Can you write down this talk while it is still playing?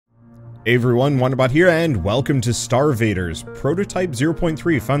Hey everyone, Wanderbot here, and welcome to Star Vaders, Prototype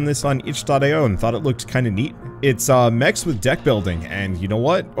 0.3. Found this on itch.io and thought it looked kind of neat. It's mechs with deck building, and you know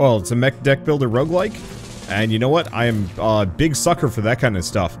what? Well, it's a mech deck builder roguelike, and you know what? I am a big sucker for that kind of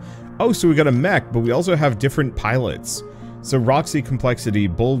stuff. Oh, so we got a mech, but we also have different pilots. So Roxy, Complexity,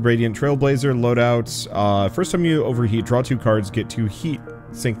 Bold, Radiant, Trailblazer, Loadouts. First time you overheat, draw 2 cards, get 2 heat,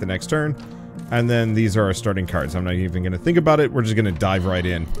 sink the next turn. And then these are our starting cards. I'm not even going to think about it, we're just going to dive right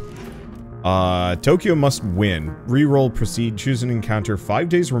in. Tokyo must win. Reroll, proceed, choose an encounter. 5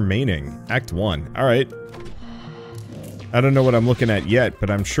 days remaining. Act 1. Alright. I don't know what I'm looking at yet, but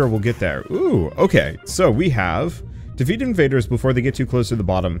I'm sure we'll get there. Ooh, okay. So we have defeat invaders before they get too close to the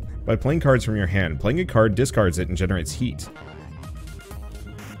bottom by playing cards from your hand. Playing a card discards it and generates heat.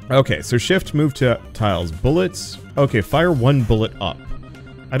 Okay, so shift, move to tiles. Bullets. Okay, fire 1 bullet up.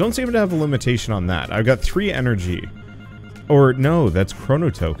 I don't seem to have a limitation on that. I've got 3 energy. Or, no, that's chrono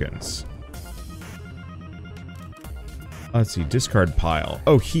tokens. Let's see, discard pile.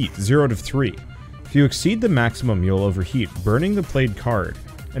 Oh, heat, 0 out of 3. If you exceed the maximum, you'll overheat, burning the played card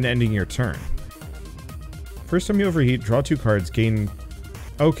and ending your turn. First time you overheat, draw 2 cards, gain...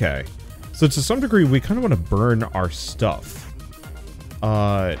 Okay. So to some degree, we kind of want to burn our stuff.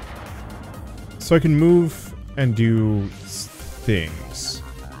 So I can move and do things.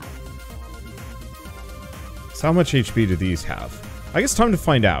 So how much HP do these have? I guess time to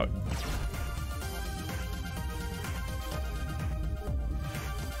find out.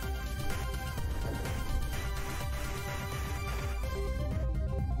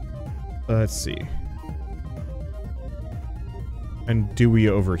 Let's see. And do we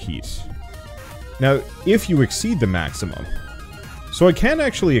overheat? Now, if you exceed the maximum. So I can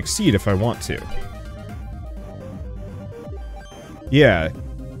actually exceed if I want to. Yeah.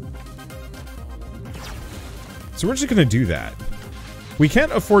 So we're just gonna do that. We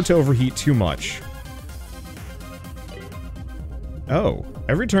can't afford to overheat too much. Oh.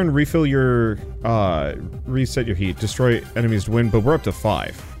 Every turn, refill your, reset your heat, destroy enemies to win, but we're up to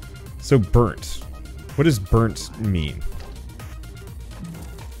 5. So burnt. What does burnt mean?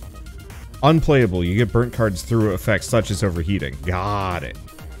 Unplayable. You get burnt cards through effects such as overheating. Got it.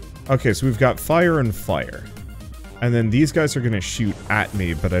 Okay, so we've got fire and fire. And then these guys are going to shoot at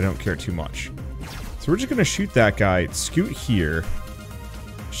me, but I don't care too much. So we're just going to shoot that guy, scoot here,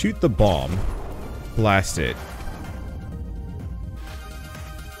 shoot the bomb, blast it.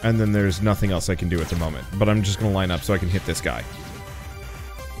 And then there's nothing else I can do at the moment. But I'm just going to line up so I can hit this guy.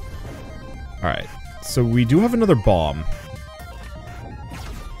 Alright, so we do have another bomb.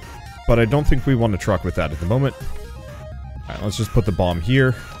 But I don't think we want to truck with that at the moment. Alright, let's just put the bomb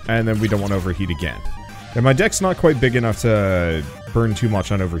here, and then we don't want to overheat again. And my deck's not quite big enough to burn too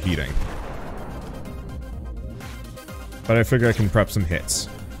much on overheating. But I figure I can prep some hits.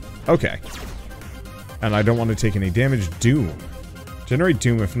 Okay. And I don't want to take any damage. Doom. Generate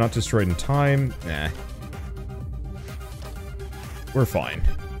Doom if not destroyed in time. Nah. We're fine.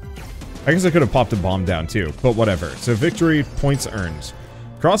 I guess I could have popped a bomb down too, but whatever. So victory, points earned.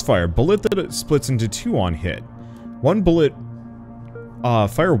 Crossfire, bullet that splits into 2 on hit. 1 bullet,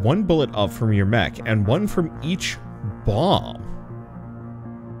 fire 1 bullet up from your mech, and 1 from each bomb.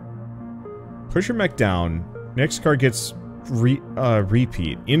 Push your mech down, next card gets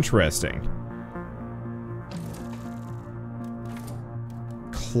repeat. Interesting.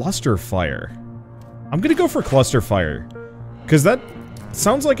 Cluster fire. I'm gonna go for cluster fire, because that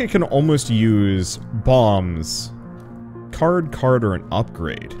sounds like I can almost use bombs, card, or an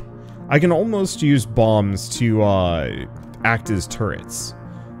upgrade. I can almost use bombs to act as turrets.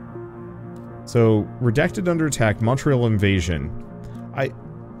 So, redacted under attack, Montreal invasion.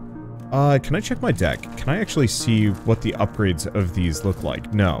 Can I check my deck? Can I actually see what the upgrades of these look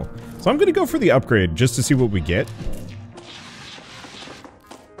like? No. So I'm gonna go for the upgrade just to see what we get.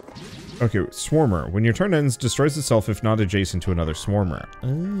 Okay, Swarmer. When your turn ends, destroys itself if not adjacent to another Swarmer.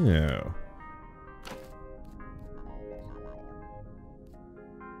 Oh.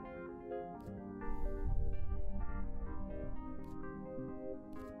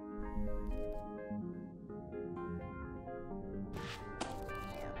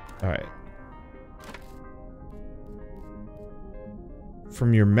 Alright.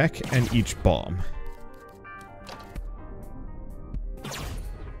 From your mech and each bomb.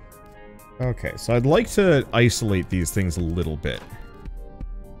 Okay, so I'd like to isolate these things a little bit.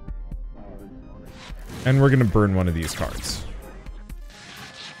 And we're gonna burn one of these cards.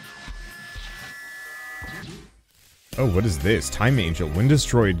 Oh, what is this? Time Angel. When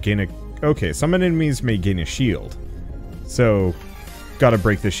destroyed, gain a... Okay, some enemies may gain a shield. So, gotta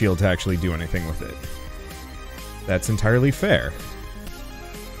break the shield to actually do anything with it. That's entirely fair.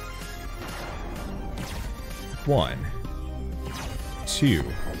 1, 2,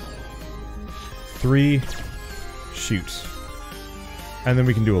 3, shoot. And then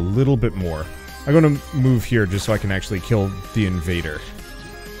we can do a little bit more. I'm going to move here just so I can actually kill the invader.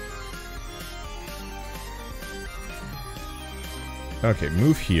 Okay,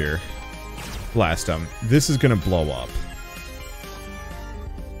 move here. Blast him. This is going to blow up.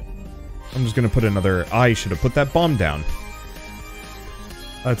 I'm just going to put another... I should have put that bomb down.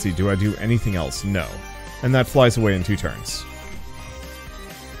 Let's see, do I do anything else? No. And that flies away in 2 turns.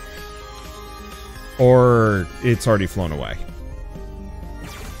 Or it's already flown away.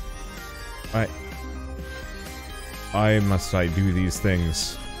 I do these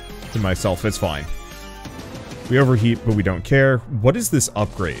things to myself? It's fine. We overheat, but we don't care. What is this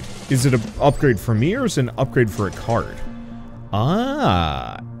upgrade? Is it an upgrade for me, or is it an upgrade for a card?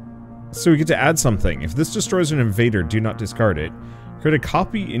 Ah. So we get to add something. If this destroys an invader, do not discard it. Create a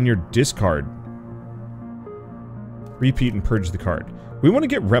copy in your discard. Repeat and purge the card. We want to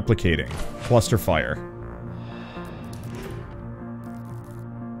get replicating. Cluster fire.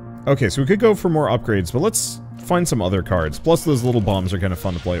 Okay, so we could go for more upgrades, but let's find some other cards. Plus, those little bombs are kind of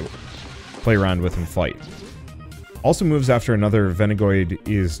fun to play around with and fight. Also moves after another Venegoid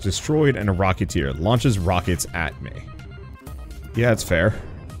is destroyed and a Rocketeer launches rockets at me. Yeah, it's fair.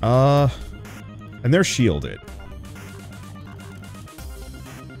 And they're shielded.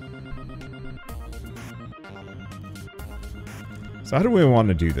 So how do we want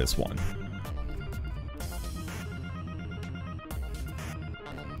to do this one?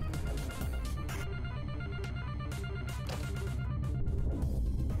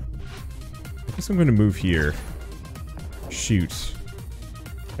 I guess I'm going to move here. Shoot.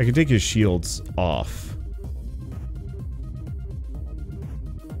 I can take his shields off.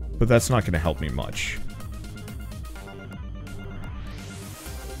 But that's not going to help me much.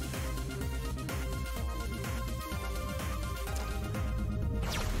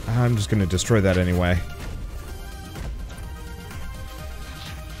 I'm just going to destroy that anyway.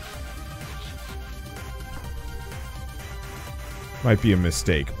 Might be a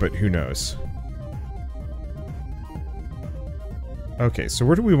mistake, but who knows. Okay, so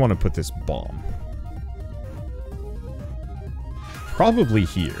where do we want to put this bomb? Probably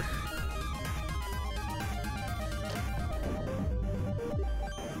here.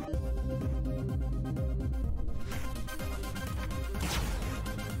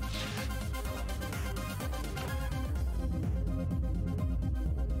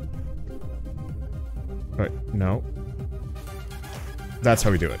 But no. That's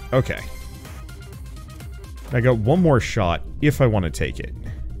how we do it. Okay. I got one more shot if I want to take it.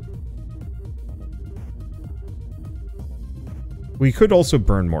 We could also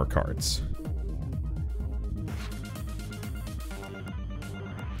burn more cards.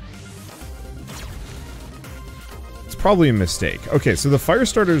 It's probably a mistake. Okay, so the fire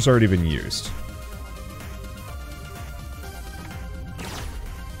starter's already been used.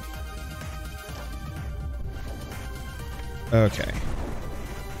 Okay.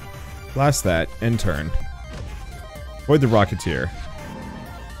 Blast that, end turn. Avoid the Rocketeer.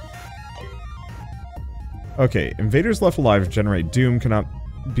 Okay, invaders left alive generate doom, cannot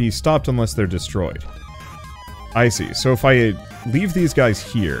be stopped unless they're destroyed. I see. So if I leave these guys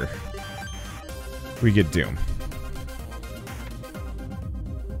here, we get doom.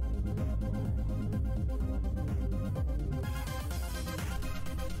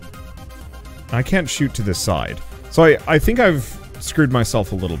 I can't shoot to this side. So I think I've screwed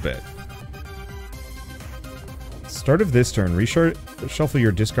myself a little bit. Start of this turn, reshuffle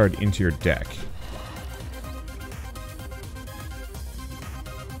your discard into your deck.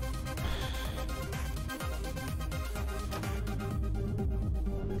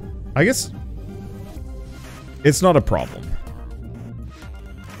 I guess it's not a problem.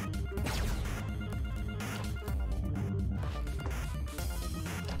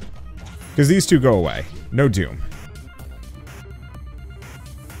 Because these two go away. No doom.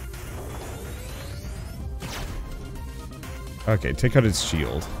 Okay, take out its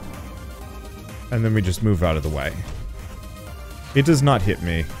shield. And then we just move out of the way. It does not hit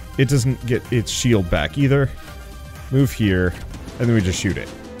me. It doesn't get its shield back either. Move here, and then we just shoot it.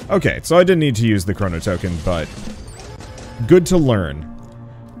 Okay, so I didn't need to use the chrono token, but good to learn.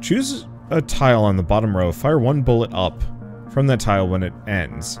 Choose a tile on the bottom row, fire one bullet up from that tile when it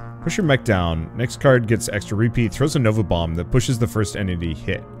ends. Push your mech down, next card gets extra repeat, throws a Nova Bomb that pushes the first entity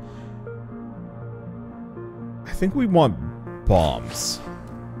hit. I think we want bombs.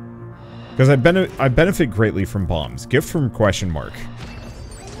 Because I benefit greatly from bombs. Gift from question mark.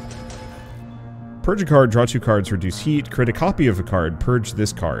 Purge a card, draw 2 cards, reduce heat, create a copy of a card, purge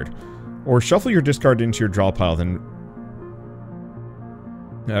this card. Or shuffle your discard into your draw pile, then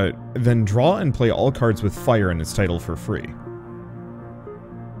draw and play all cards with fire in its title for free.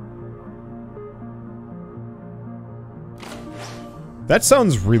 That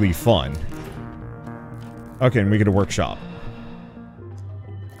sounds really fun. Okay, and we get a workshop.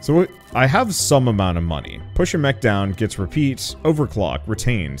 So I have some amount of money. Push a mech down, gets repeat, overclock,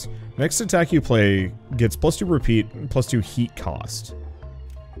 retained. Next attack you play gets +2 repeat, +2 heat cost.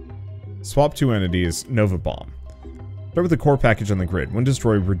 Swap 2 entities, Nova Bomb. Start with the core package on the grid. When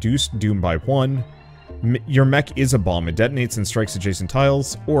destroyed, reduce Doom by 1. Your mech is a bomb. It detonates and strikes adjacent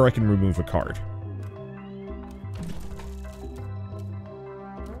tiles, or I can remove a card.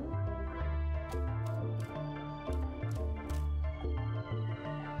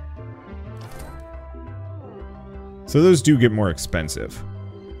 So those do get more expensive.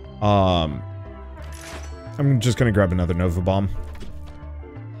 I'm just gonna grab another Nova Bomb.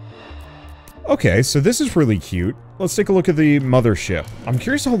 Okay, so this is really cute. Let's take a look at the mothership. I'm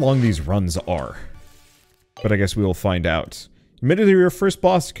curious how long these runs are. But I guess we will find out. Admittedly, your first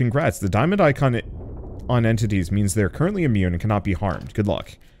boss, congrats. The diamond icon on entities means they're currently immune and cannot be harmed. Good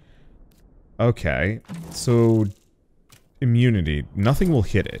luck. Okay, so... immunity. Nothing will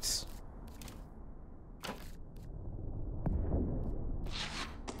hit it.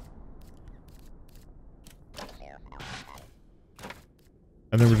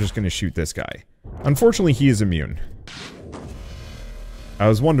 And then we're just going to shoot this guy. Unfortunately, he is immune. I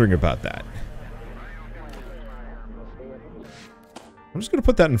was wondering about that. I'm just going to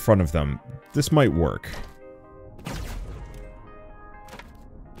put that in front of them. This might work.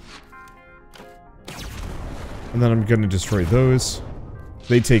 And then I'm going to destroy those.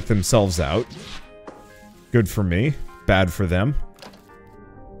 They take themselves out. Good for me. Bad for them.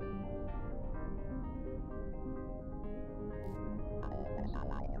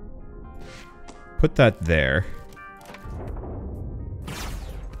 Put that there.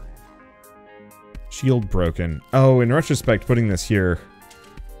 Shield broken. Oh, in retrospect, putting this here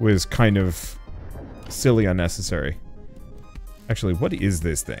was kind of silly, unnecessary. Actually, what is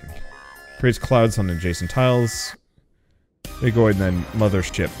this thing? Creates clouds on adjacent tiles. They go and then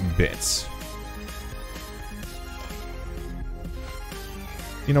mothership bits.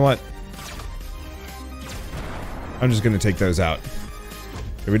 You know what? I'm just gonna take those out.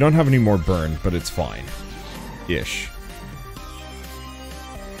 Okay, we don't have any more burn, but it's fine. Ish.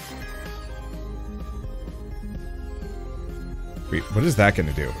 Wait, what is that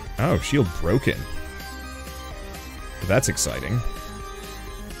gonna do? Oh, shield broken. That's exciting.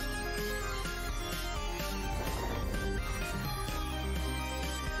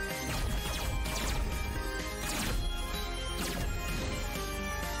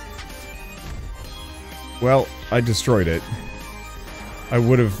 Well, I destroyed it. I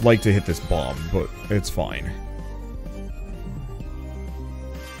would have liked to hit this bomb, but it's fine.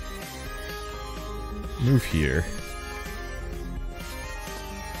 Move here.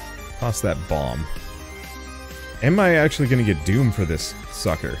 Toss that bomb. Am I actually gonna get Doom for this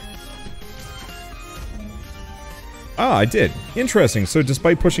sucker? Ah, I did. Interesting. So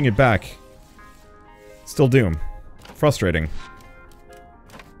despite pushing it back, still Doom. Frustrating.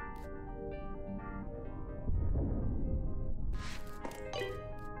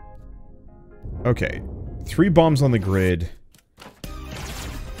 Okay, 3 bombs on the grid.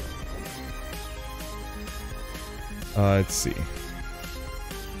 Let's see.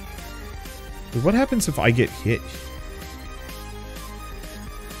 What happens if I get hit?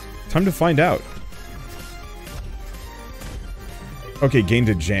 Time to find out. Okay, gained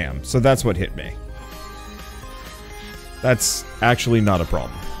a jam, so that's what hit me. That's actually not a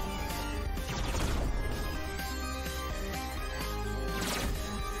problem.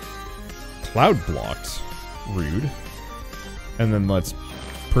 Cloud blocked. Rude. And then let's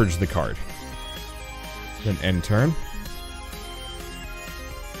purge the card. Then end turn.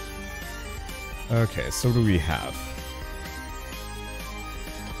 Okay, so what do we have?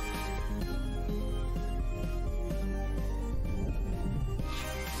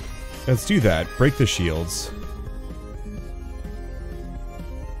 Let's do that. Break the shields.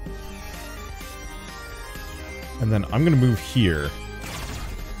 And then I'm gonna move here.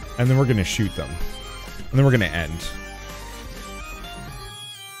 And then we're gonna shoot them. And then we're gonna end.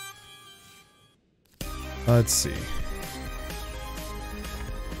 Let's see.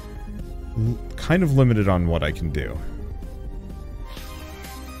 Kind of limited on what I can do.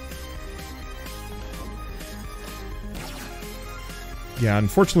 Yeah,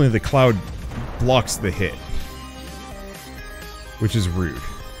 unfortunately the cloud blocks the hit. Which is rude.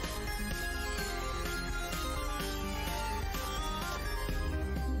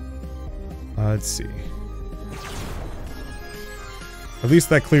 Let's see. At least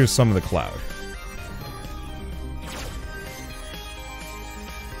that clears some of the cloud.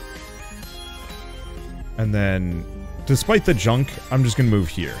 And then, despite the junk, I'm just gonna move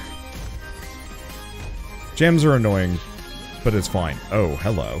here. Jams are annoying, but it's fine. Oh,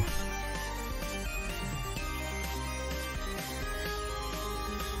 hello.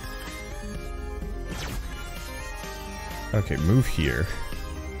 Okay, move here.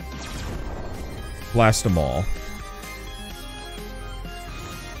 Blast them all.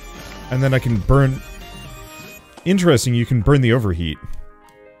 And then I can burn... Interesting, you can burn the overheat.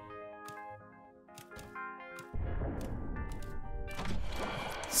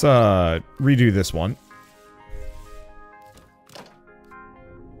 Let's, redo this one.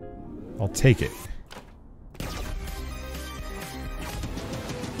 I'll take it.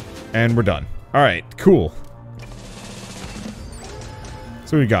 And we're done. Alright, cool.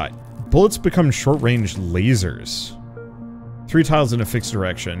 So we got... Bullets become short-range lasers. 3 tiles in a fixed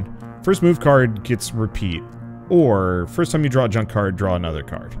direction. First move card gets repeat. Or, first time you draw a junk card, draw another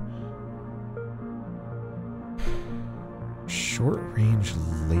card. Short-range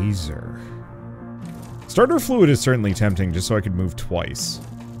laser. Starter fluid is certainly tempting, just so I could move twice.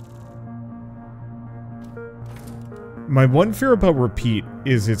 My one fear about repeat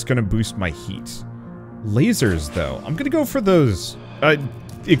is it's gonna boost my heat. Lasers, though. I'm gonna go for those...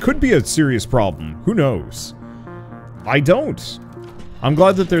 it could be a serious problem. Who knows? I don't. I'm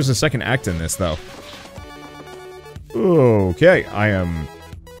glad that there's a second act in this, though. Okay, I am...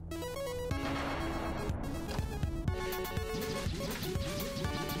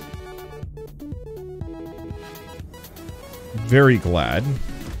 very glad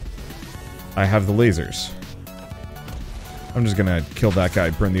I have the lasers. I'm just gonna kill that guy,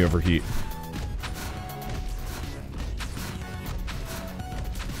 burn the overheat.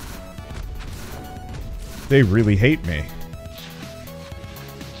 They really hate me.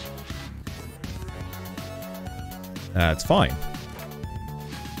 That's fine.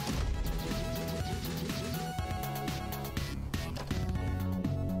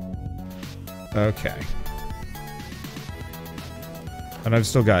 Okay. And I've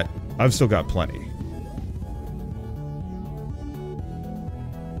still got plenty.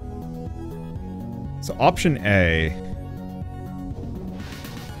 So option A.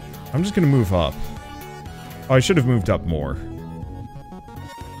 I'm just gonna move up. Oh, I should have moved up more.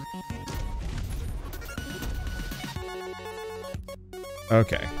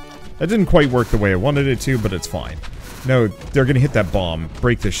 Okay. That didn't quite work the way I wanted it to, but it's fine. No, they're gonna hit that bomb,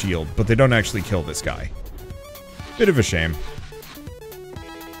 break the shield, but they don't actually kill this guy. Bit of a shame.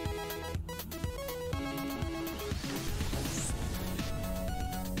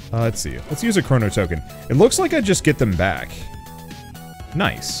 Let's see. Let's use a chrono token. It looks like I just get them back.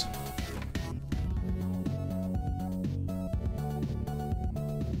 Nice.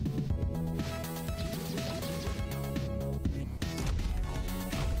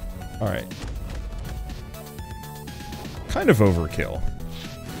 Alright. Kind of overkill.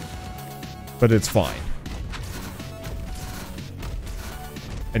 But it's fine.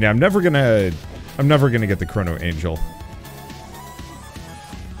 And yeah, I'm never gonna get the Chrono Angel.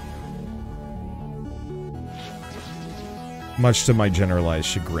 Much to my generalized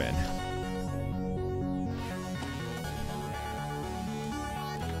chagrin.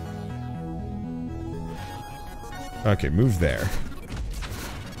 Okay, move there.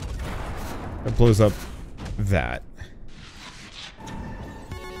 That blows up that.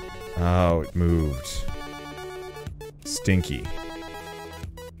 Oh, it moved. Stinky.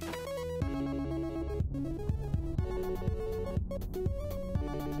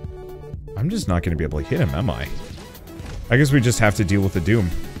 I'm just not going to be able to hit him, am I? I guess we just have to deal with the Doom.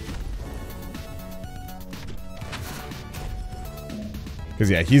 Because,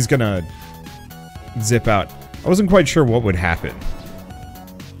 yeah, he's gonna zip out. I wasn't quite sure what would happen.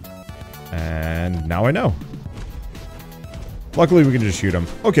 And now I know. Luckily, we can just shoot him.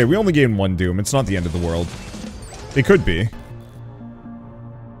 Okay, we only gained 1 Doom. It's not the end of the world. It could be.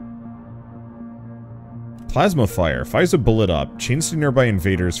 Plasma Fire. Fires a bullet up. Chains to nearby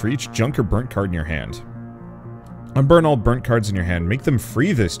invaders for each junk or burnt card in your hand. Unburn all burnt cards in your hand. Make them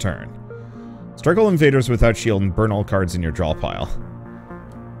free this turn. Strike all invaders without shield and burn all cards in your draw pile.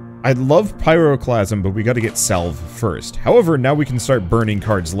 I'd love Pyroclasm, but we gotta get Salve first. However, now we can start burning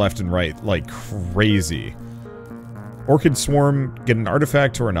cards left and right like crazy. Orchid Swarm, get an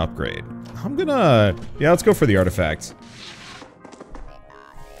artifact or an upgrade. I'm gonna... yeah, let's go for the artifact.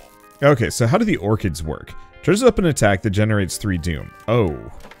 Okay, so how do the orchids work? Charges up an attack that generates 3 Doom.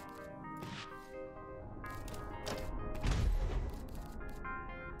 Oh.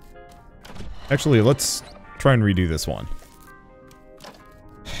 Actually, let's try and redo this one.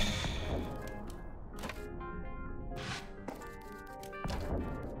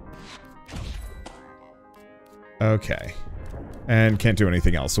 Okay. And can't do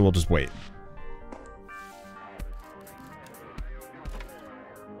anything else, so we'll just wait.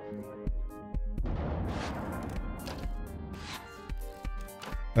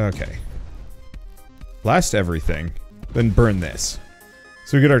 Okay. Blast everything, then burn this.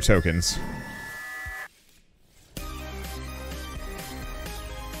 So we get our tokens.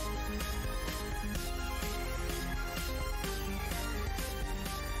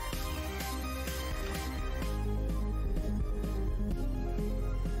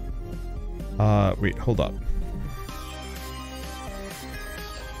 Wait, hold up.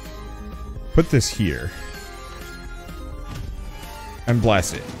 Put this here. And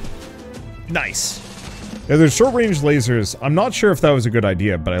blast it. Nice! Yeah, there's short-range lasers. I'm not sure if that was a good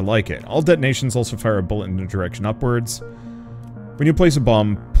idea, but I like it. All detonations also fire a bullet in the direction upwards. When you place a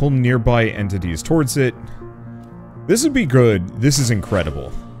bomb, pull nearby entities towards it. This would be good. This is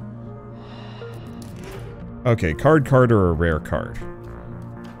incredible. Okay, card, or a rare card.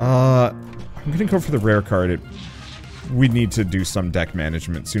 I'm gonna go for the rare card. We need to do some deck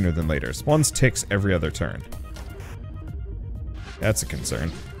management sooner than later. Spawns ticks every other turn. That's a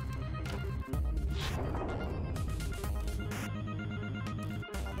concern.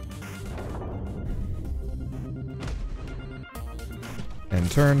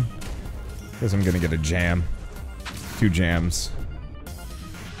 End turn. Guess I'm gonna get a jam. 2 jams.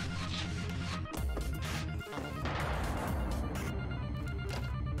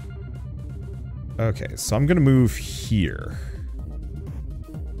 Okay, so I'm gonna move here.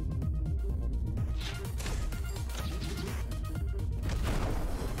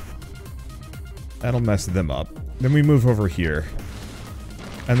 That'll mess them up. Then we move over here.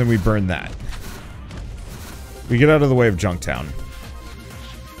 And then we burn that. We get out of the way of Junktown.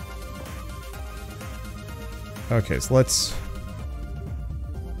 Okay, so let's...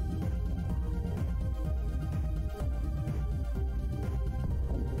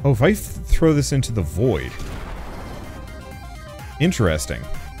 Oh, if I throw this into the void. Interesting.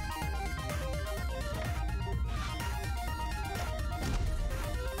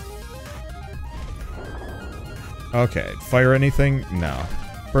 Okay, fire anything? No.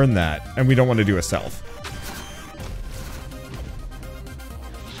 Burn that. And we don't want to do a self.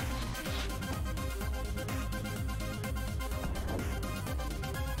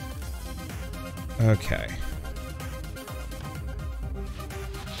 Okay.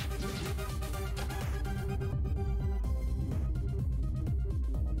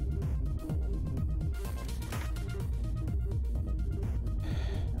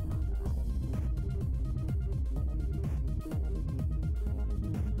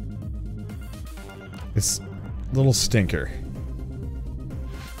 This little stinker.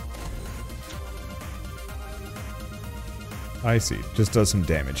 I see. Just does some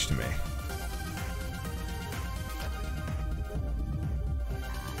damage to me.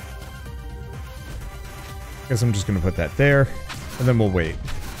 Guess I'm just gonna put that there, and then we'll wait.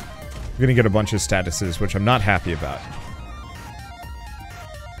 We're gonna get a bunch of statuses, which I'm not happy about.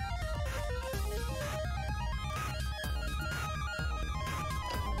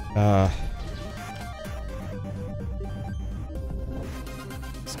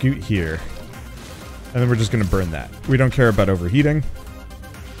 Scoot here. And then we're just gonna burn that. We don't care about overheating.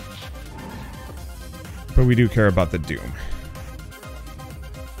 But we do care about the doom.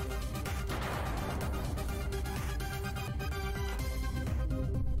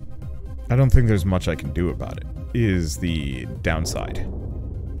 I don't think there's much I can do about it, is the downside.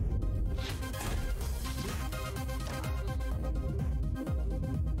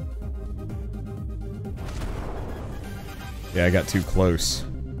 Yeah, I got too close.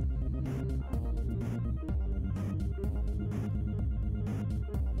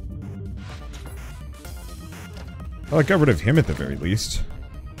 Well, I got rid of him at the very least.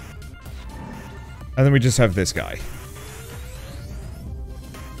 And then we just have this guy.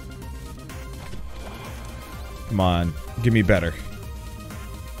 Come on, give me better.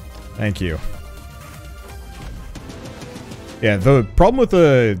 Thank you. Yeah, the problem with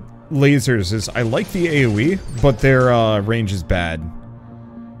the lasers is I like the AoE, but their range is bad.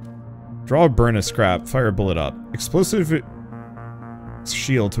 Draw a burn a scrap, fire a bullet up. Explosive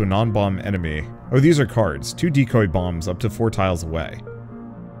shield to a non-bomb enemy. Oh, these are cards. 2 decoy bombs up to 4 tiles away.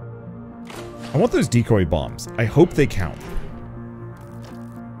 I want those decoy bombs. I hope they count.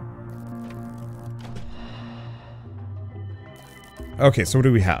 Okay, so what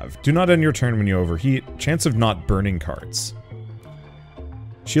do we have? Do not end your turn when you overheat. Chance of not burning cards.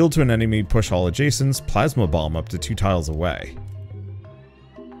 Shield to an enemy, push all adjacents, plasma bomb up to 2 tiles away.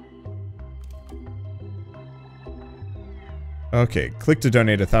 Okay, click to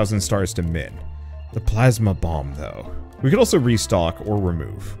donate 1,000 stars to Min. The plasma bomb, though. We could also restock or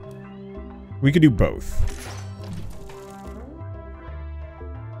remove. We could do both.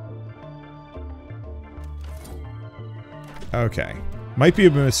 Okay. Might be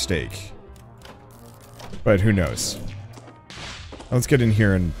a mistake. But who knows. Let's get in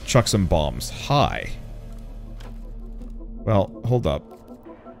here and chuck some bombs. Hi. Well, hold up.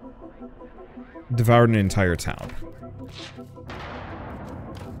 Devoured an entire town.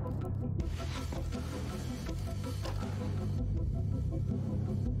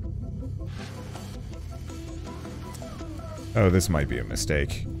 Oh, this might be a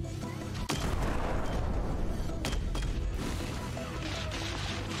mistake.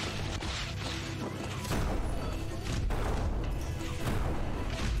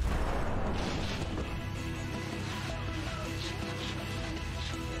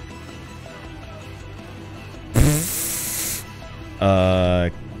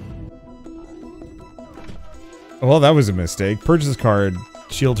 Well, that was a mistake. Purchase card,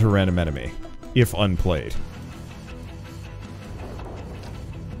 shield to random enemy, if unplayed.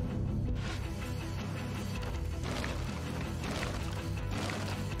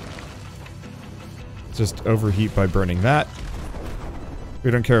 Just overheat by burning that.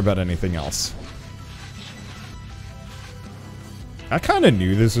 We don't care about anything else. I kind of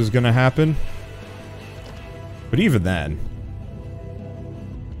knew this was going to happen. But even then...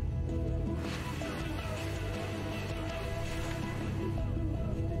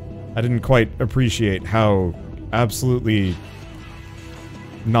 I didn't quite appreciate how absolutely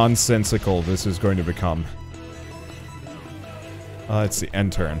nonsensical this is going to become. It's the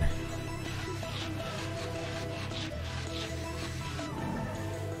end turn.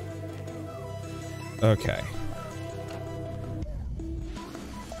 Okay.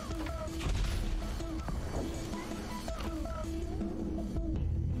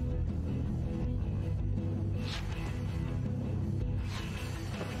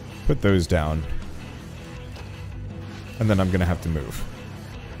 Put those down. And then I'm gonna have to move.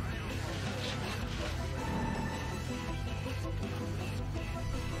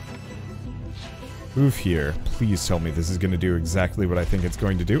 Move here. Please tell me this is gonna do exactly what I think it's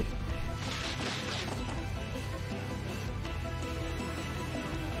going to do.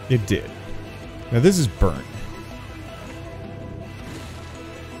 It did. Now this is burnt.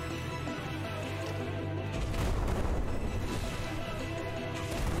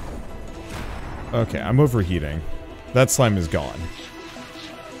 Okay, I'm overheating. That slime is gone.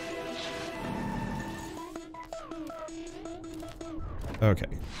 Okay,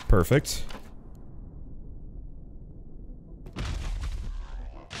 perfect.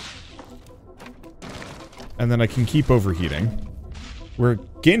 And then I can keep overheating. We're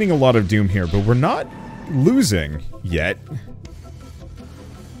gaining a lot of doom here, but we're not losing yet.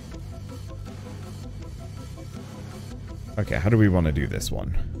 Okay, how do we want to do this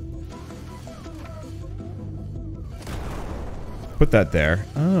one? Put that there.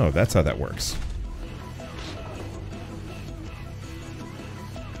 Oh, that's how that works.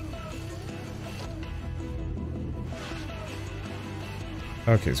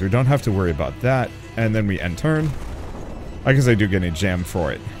 Okay, so we don't have to worry about that. And then we end turn. I guess I do get a jam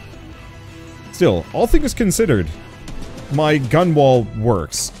for it. Still, all things considered, my gun wall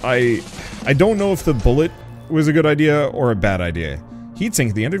works. I don't know if the bullet was a good idea or a bad idea. Heatsink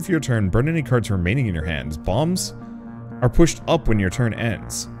at the end of your turn, burn any cards remaining in your hands. Bombs are pushed up when your turn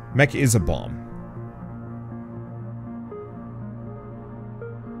ends. Mecha is a bomb.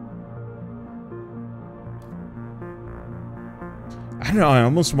 I don't know, I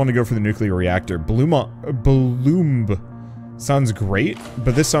almost want to go for the nuclear reactor. Bloom sounds great,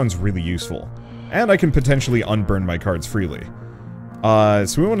 but this sounds really useful. And I can potentially unburn my cards freely.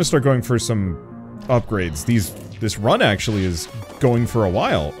 So we want to start going for some upgrades. This run actually is going for a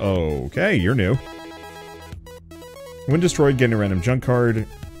while. Okay, you're new. When destroyed, getting a random junk card.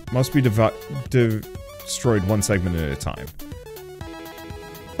 Must be destroyed one segment at a time.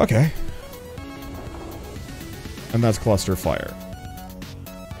 Okay. And that's Cluster Fire.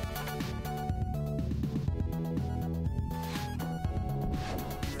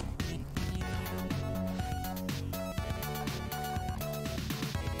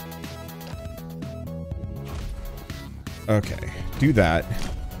 Okay, do that.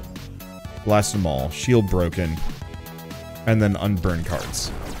 Blast them all. Shield broken. And then unburn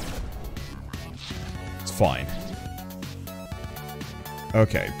cards. It's fine.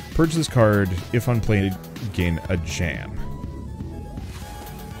 Okay, purge this card. If unplayed, gain a jam.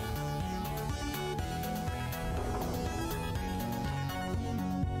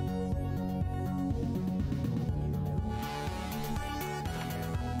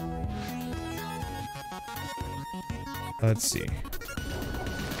 Let's see.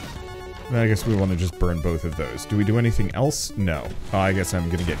 I guess we want to just burn both of those. Do we do anything else? No. Oh, I guess I'm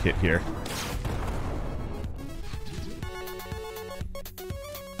gonna get hit here.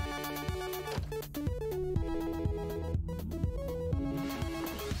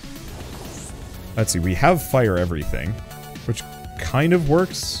 Let's see, we have fire everything, which kind of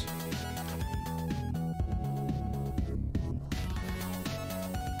works.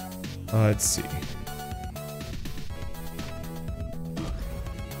 Let's see.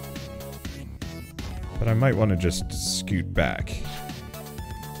 But I might want to just scoot back.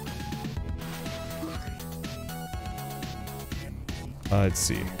 Let's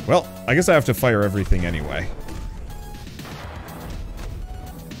see. Well, I guess I have to fire everything anyway.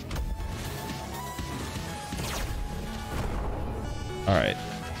 Alright.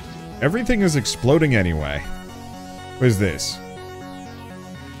 Everything is exploding anyway. What is this?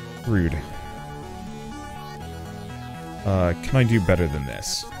 Rude. Can I do better than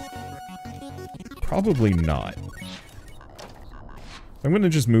this? Probably not. I'm gonna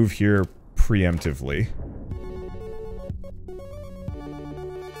just move here preemptively.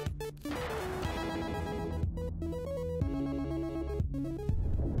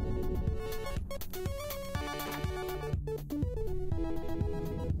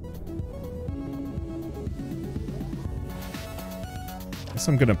 Guess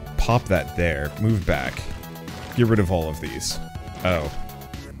I'm gonna pop that there, move back, get rid of all of these. Oh.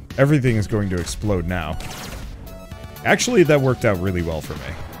 Everything is going to explode now. Actually, that worked out really well for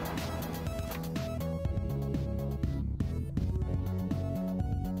me.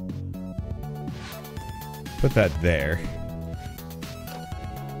 Put that there.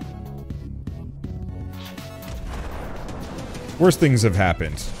 Worse things have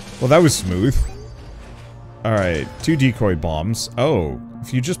happened. Well, that was smooth. Alright, 2 decoy bombs. Oh,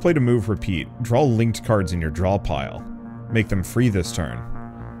 if you just played a move, repeat. Draw linked cards in your draw pile. Make them free this turn.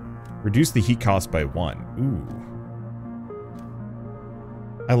 Reduce the heat cost by 1. Ooh.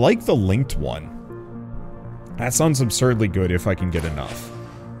 I like the linked one. That sounds absurdly good if I can get enough.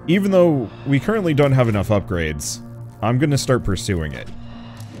 Even though we currently don't have enough upgrades, I'm gonna start pursuing it.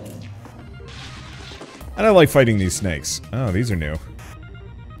 And I like fighting these snakes. Oh, these are new.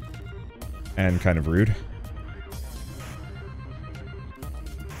 And kind of rude.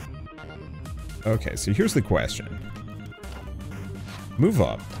 Okay, so here's the question. Move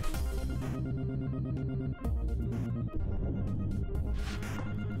up.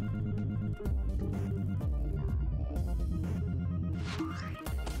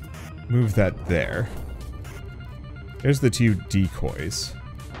 Move that there. There's the 2 decoys.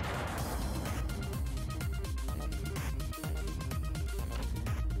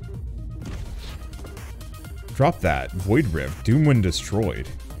 Drop that. Void Rift. Doom when destroyed.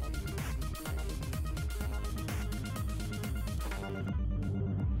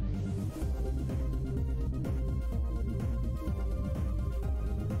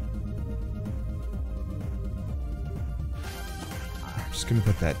 Gonna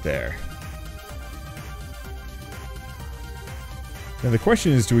put that there. Now the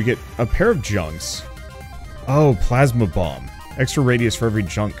question is, do we get a pair of junks? Oh, plasma bomb. Extra radius for every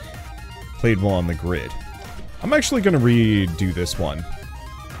junk played while on the grid. I'm actually gonna redo this one.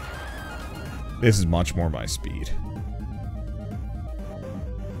 This is much more my speed.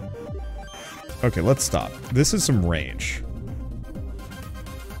 Okay, let's stop. This is some range.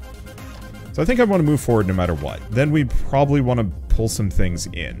 So I think I want to move forward no matter what. Then we probably want to pull some things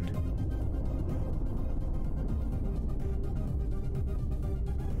in.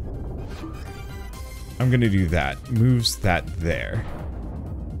 I'm going to do that. Moves that there.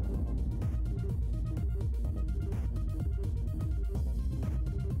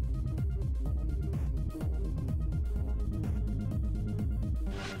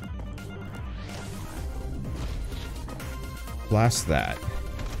 Blast that.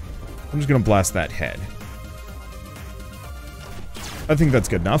 I'm just gonna blast that head. I think that's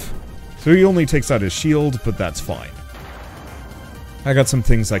good enough. So he only takes out his shield, but that's fine. I got some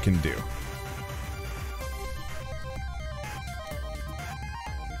things I can do.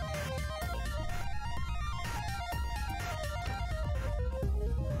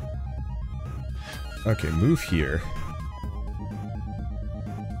 Okay, move here.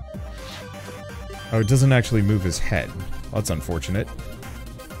 Oh, it doesn't actually move his head. That's unfortunate.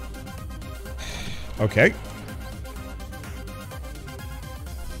 Okay.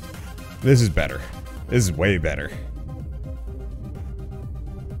 This is better. This is way better.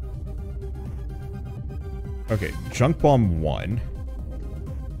 Okay, Junk Bomb 1.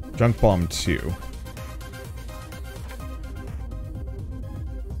 Junk Bomb 2.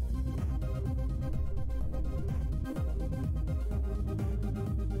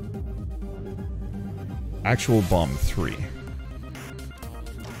 Actual bomb 3.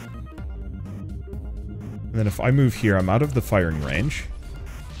 And then if I move here, I'm out of the firing range.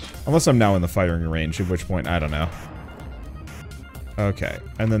 Unless I'm now in the firing range, at which point, I don't know. Okay,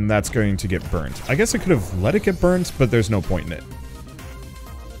 and then that's going to get burnt. I guess I could have let it get burnt, but there's no point in it.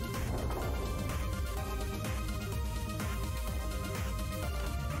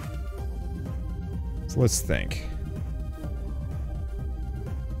 So let's think.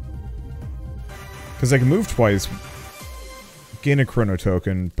 Because I can move twice, gain a chrono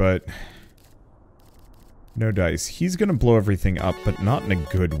token, but no dice. He's gonna blow everything up, but not in a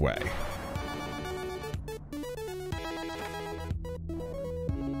good way.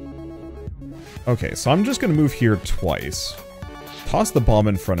 Okay, so I'm just gonna move here twice. Toss the bomb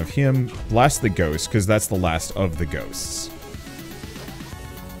in front of him, blast the ghost, because that's the last of the ghosts.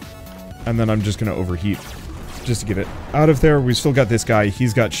 And then I'm just gonna overheat, just to get it out of there. We've still got this guy,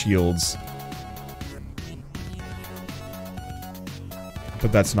 he's got shields.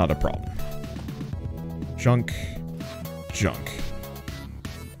 But that's not a problem. Junk. Junk.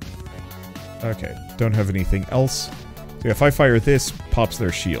 Okay, don't have anything else. So if I fire this, pops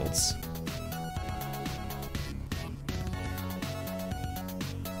their shields.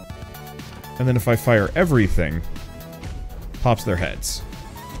 And then if I fire everything, pops their heads.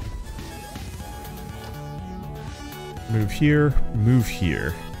 Move here, move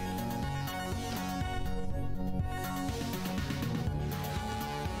here.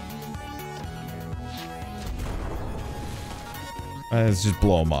 Let's just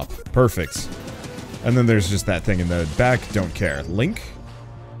blow them up. Perfect. And then there's just that thing in the back. Don't care. Link?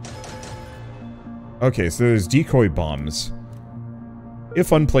 Okay, so there's decoy bombs.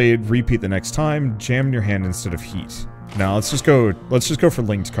 If unplayed, repeat the next time. Jam in your hand instead of heat. Now let's just go for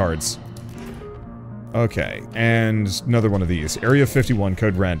linked cards. Okay, and another one of these. Area 51,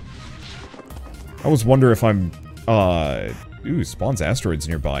 code red. I always wonder if I'm, ooh, spawns asteroids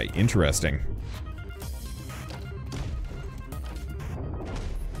nearby. Interesting.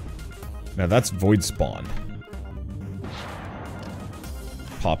 Now that's void spawn.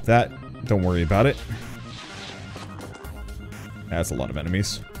 Pop that. Don't worry about it. That's a lot of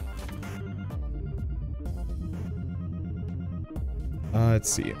enemies. Let's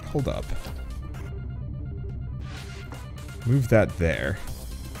see. Hold up. Move that there.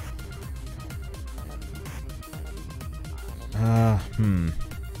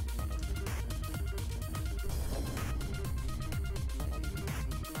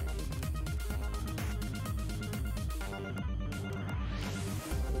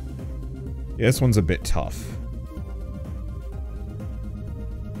 Yeah, this one's a bit tough.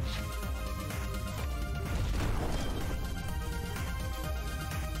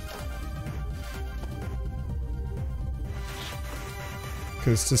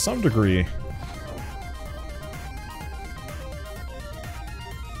 Because to some degree...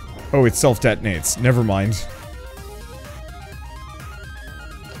 Oh, it self-detonates. Never mind.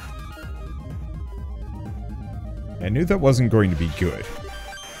 I knew that wasn't going to be good.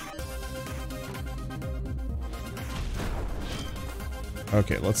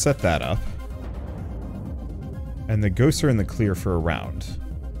 Okay, let's set that up. And the ghosts are in the clear for a round.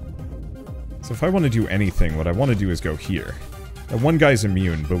 So if I want to do anything, what I want to do is go here. That one guy's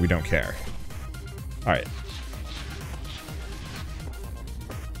immune, but we don't care. Alright.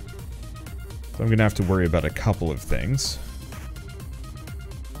 So I'm gonna have to worry about a couple of things.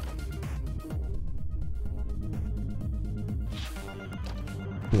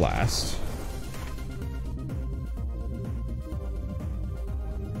 Blast.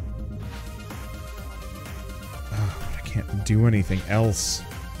 Oh, but I can't do anything else.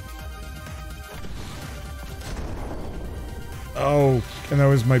 Oh, and that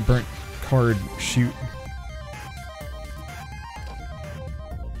was my burnt card. Shoot.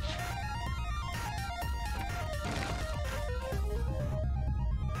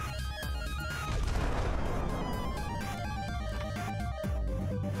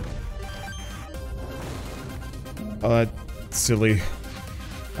 Oh, that's silly.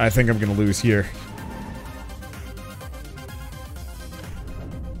 I think I'm gonna lose here.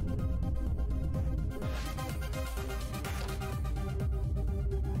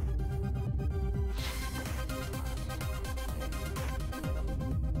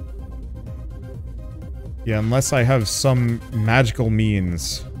 Yeah, unless I have some magical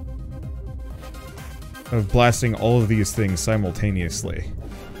means of blasting all of these things simultaneously.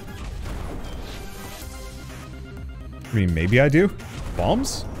 I mean, maybe I do?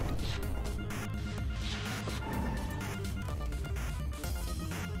 Bombs?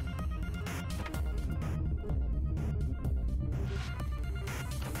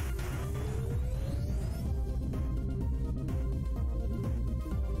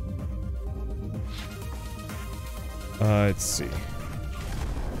 Let's see.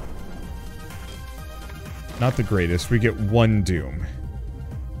 Not the greatest. We get 1 doom.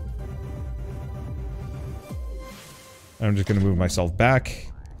 I'm just gonna move myself back.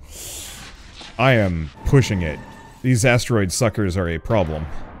 I am pushing it. These asteroid suckers are a problem.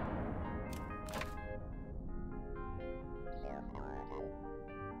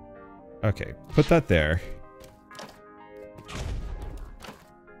 Okay, put that there.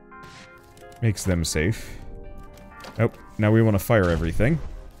 Makes them safe. Oh, now we want to fire everything.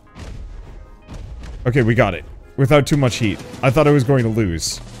 Okay, we got it. Without too much heat. I thought I was going to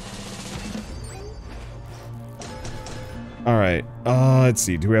lose. Alright, let's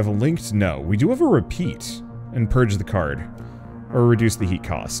see. Do we have a linked? No. We do have a repeat. And purge the card. Or reduce the heat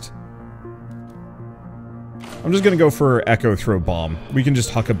cost. I'm just gonna go for Echo Throw Bomb. We can just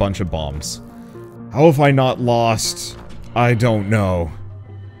huck a bunch of bombs. How have I not lost? I don't know.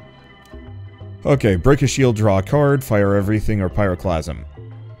 Okay, break a shield, draw a card, fire everything, or Pyroclasm.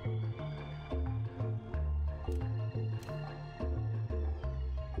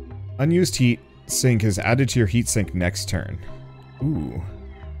 Unused heat sink is added to your heat sink next turn. Ooh.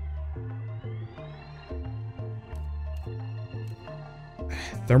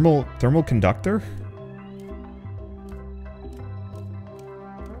 Thermal conductor?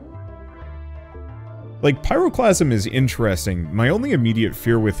 Like, Pyroclasm is interesting. My only immediate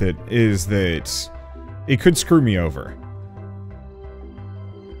fear with it is that it could screw me over.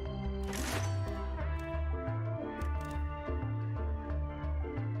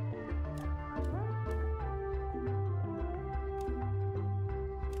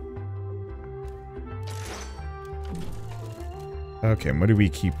 Okay, and what do we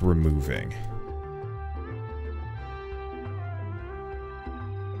keep removing?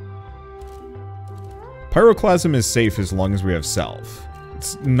 Pyroclasm is safe as long as we have Salve.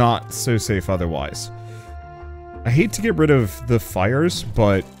 It's not so safe otherwise. I hate to get rid of the fires,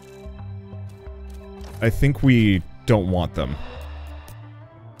 but I think we don't want them.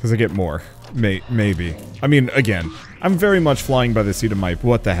 Because I get more. Maybe. I mean, again, I'm very much flying by the seat of my...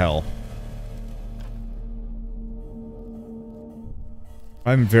 What the hell?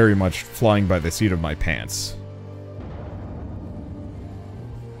 I'm very much flying by the seat of my pants.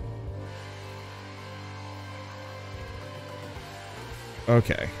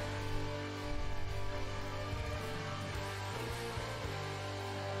 Okay.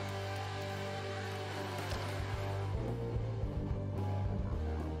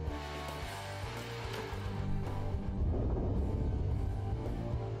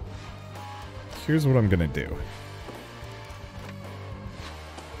 Here's what I'm gonna do.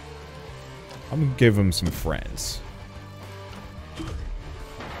 I'm gonna give him some friends.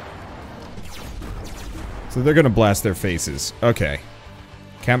 So they're gonna blast their faces. Okay.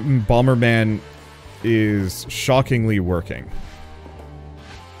 Captain Bomberman is shockingly working.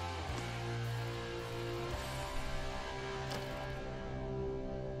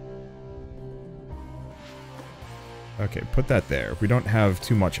 Okay, put that there. We don't have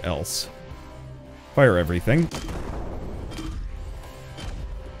too much else. Fire everything.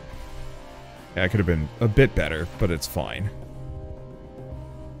 Yeah, it could have been a bit better, but it's fine.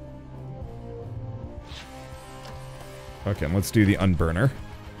 Okay, and let's do the Unburner.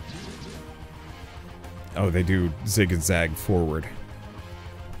 Oh, they do zig and zag forward.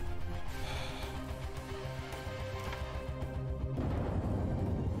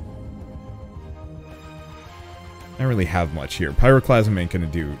 I don't really have much here. Pyroclasm ain't gonna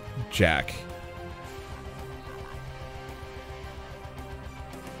do jack.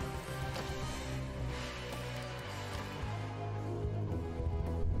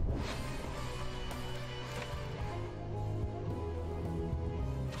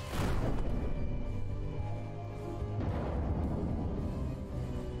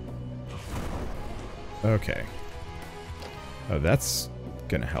 Okay. Oh, that's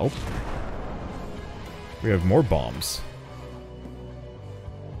gonna help. We have more bombs.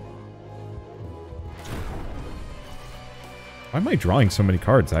 Why am I drawing so many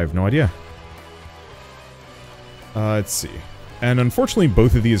cards? I have no idea. Let's see. And unfortunately,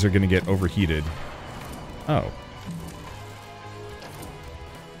 both of these are gonna get overheated. Oh.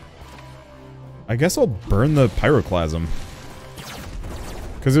 I guess I'll burn the Pyroclasm.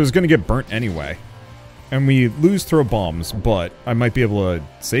 Because it was gonna get burnt anyway. And we lose throw bombs, but I might be able to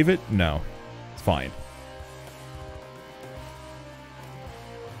save it? No. It's fine.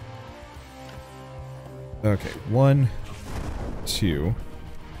 Okay, 1, 2.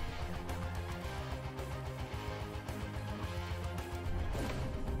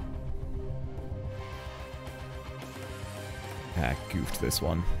 Ah, goofed this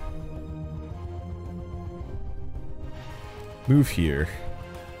one. Move here.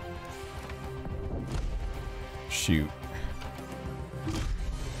 Shoot.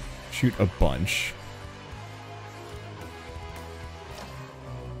 Shoot a bunch.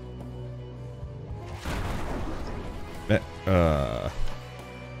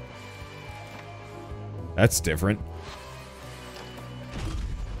 That's different.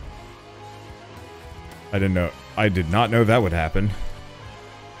 I did not know that would happen.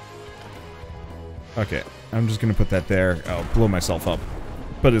 Okay, I'm just gonna put that there. I'll blow myself up.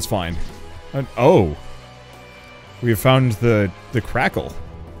 But it's fine. Oh! We have found the crackle.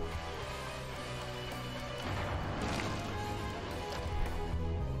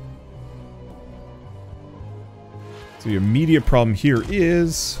 So the immediate problem here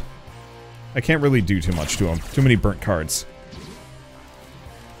is I can't really do too much to him. Too many burnt cards.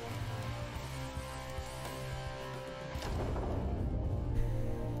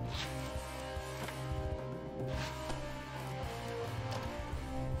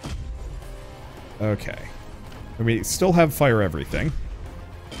 Okay. And we still have fire everything.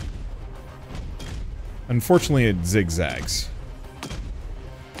 Unfortunately, it zigzags.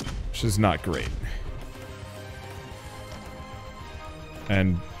 Which is not great.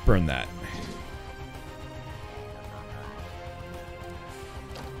 And burn that.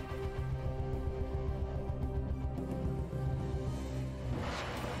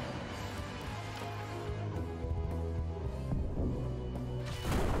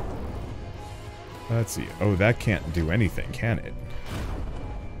 Let's see. Oh, that can't do anything, can it?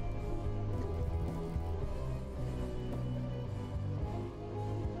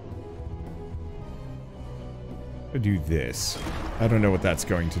 I'll do this. I don't know what that's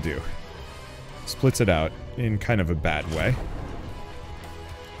going to do. Splits it out in kind of a bad way.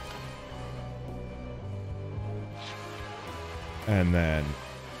 And then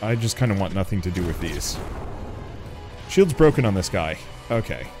I just kind of want nothing to do with these. Shield's broken on this guy.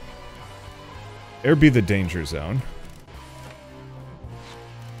 Okay. Air be the danger zone.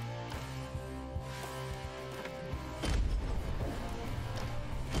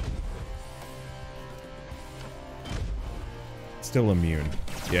 Still immune.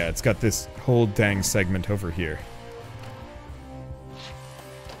 Yeah, it's got this whole dang segment over here.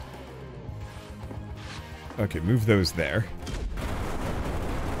 Okay, move those there.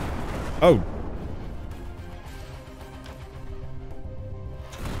 Oh!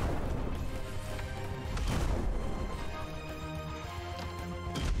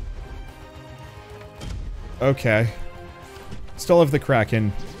 Okay. Still have the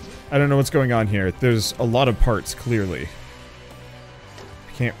Kraken. I don't know what's going on here. There's a lot of parts, clearly.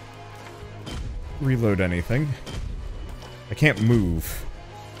 I can't reload anything. I can't move.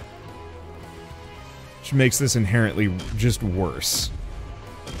 Which makes this inherently just worse.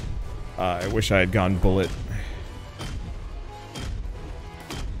 I wish I had gone bullet.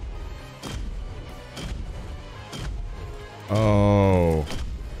 Oh.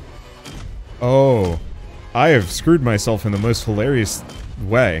 Oh. I have screwed myself in the most hilarious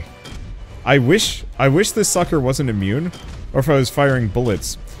way. I wish this sucker wasn't immune, or if I was firing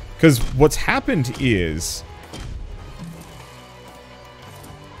bullets. Because what's happened is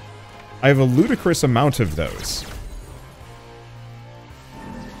I have a ludicrous amount of those.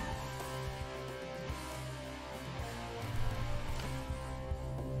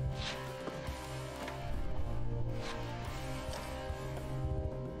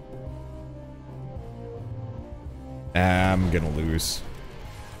 I'm gonna lose.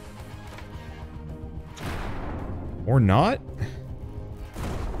 Or not?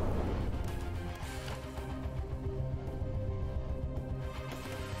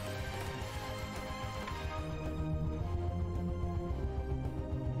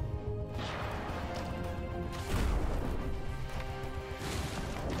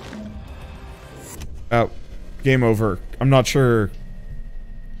 Oh, game over. I'm not sure.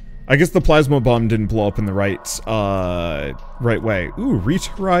 I guess the plasma bomb didn't blow up in the right way. Ooh,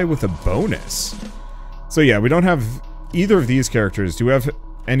 retry with a bonus. So yeah, we don't have either of these characters. Do we have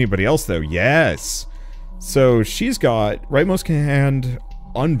anybody else though? Yes. So she's got rightmost hand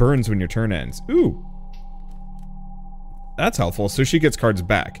unburns when your turn ends. Ooh. That's helpful. So she gets cards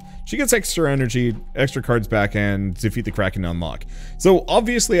back. She gets extra energy, extra cards back, and defeat the Kraken to unlock. So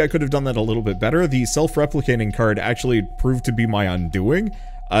obviously I could have done that a little bit better. The self-replicating card actually proved to be my undoing.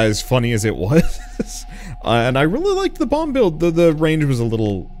 As funny as it was. And I really liked the bomb build. The range was a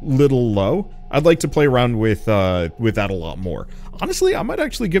little low. I'd like to play around with that a lot more. Honestly, I might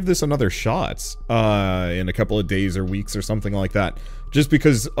actually give this another shot in a couple of days or weeks or something like that. Just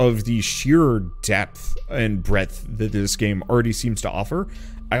because of the sheer depth and breadth that this game already seems to offer.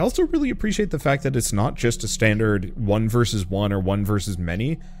 I also really appreciate the fact that it's not just a standard 1 versus 1 or 1 versus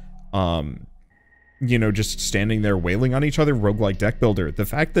many, you know, just standing there wailing on each other, roguelike deck builder. The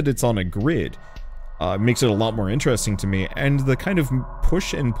fact that it's on a grid makes it a lot more interesting to me, and the kind of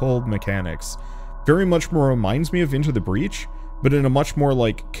push and pull mechanics very much more reminds me of Into the Breach, but in a much more,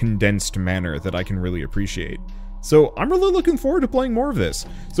 like, condensed manner that I can really appreciate. So I'm really looking forward to playing more of this.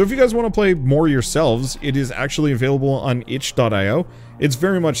 So if you guys want to play more yourselves, it is actually available on itch.io. It's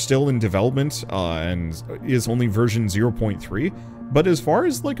very much still in development, and is only version 0.3. But as far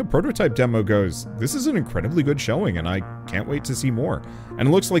as like a prototype demo goes, this is an incredibly good showing, and I can't wait to see more. And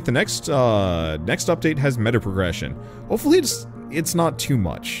it looks like the next update has meta progression. Hopefully it's not too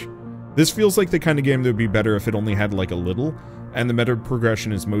much. This feels like the kind of game that would be better if it only had like a little, and the meta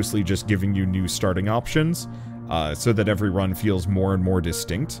progression is mostly just giving you new starting options, so that every run feels more and more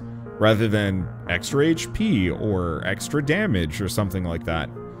distinct, rather than extra HP or extra damage or something like that.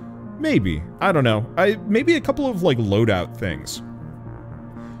 Maybe. I don't know. Maybe a couple of like loadout things.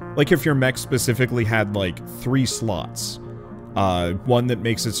 Like if your mech specifically had like 3 slots. One that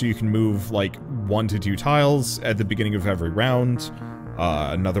makes it so you can move like 1 to 2 tiles at the beginning of every round.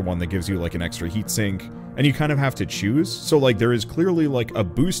 Another one that gives you like an extra heatsink. And you kind of have to choose. So like there is clearly like a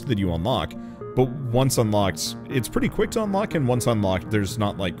boost that you unlock. But once unlocked, it's pretty quick to unlock, and once unlocked, there's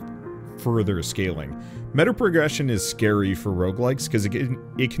not like further scaling. Meta progression is scary for roguelikes because it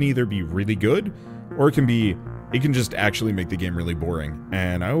can either be really good, or it can just actually make the game really boring.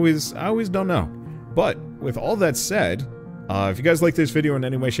 And I always don't know. But with all that said, if you guys like this video in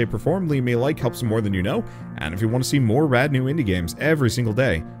any way, shape, or form, leave me a like, helps more than you know. And if you want to see more rad new indie games every single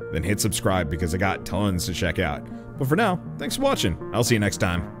day, then hit subscribe because I got tons to check out. But for now, thanks for watching. I'll see you next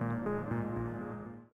time.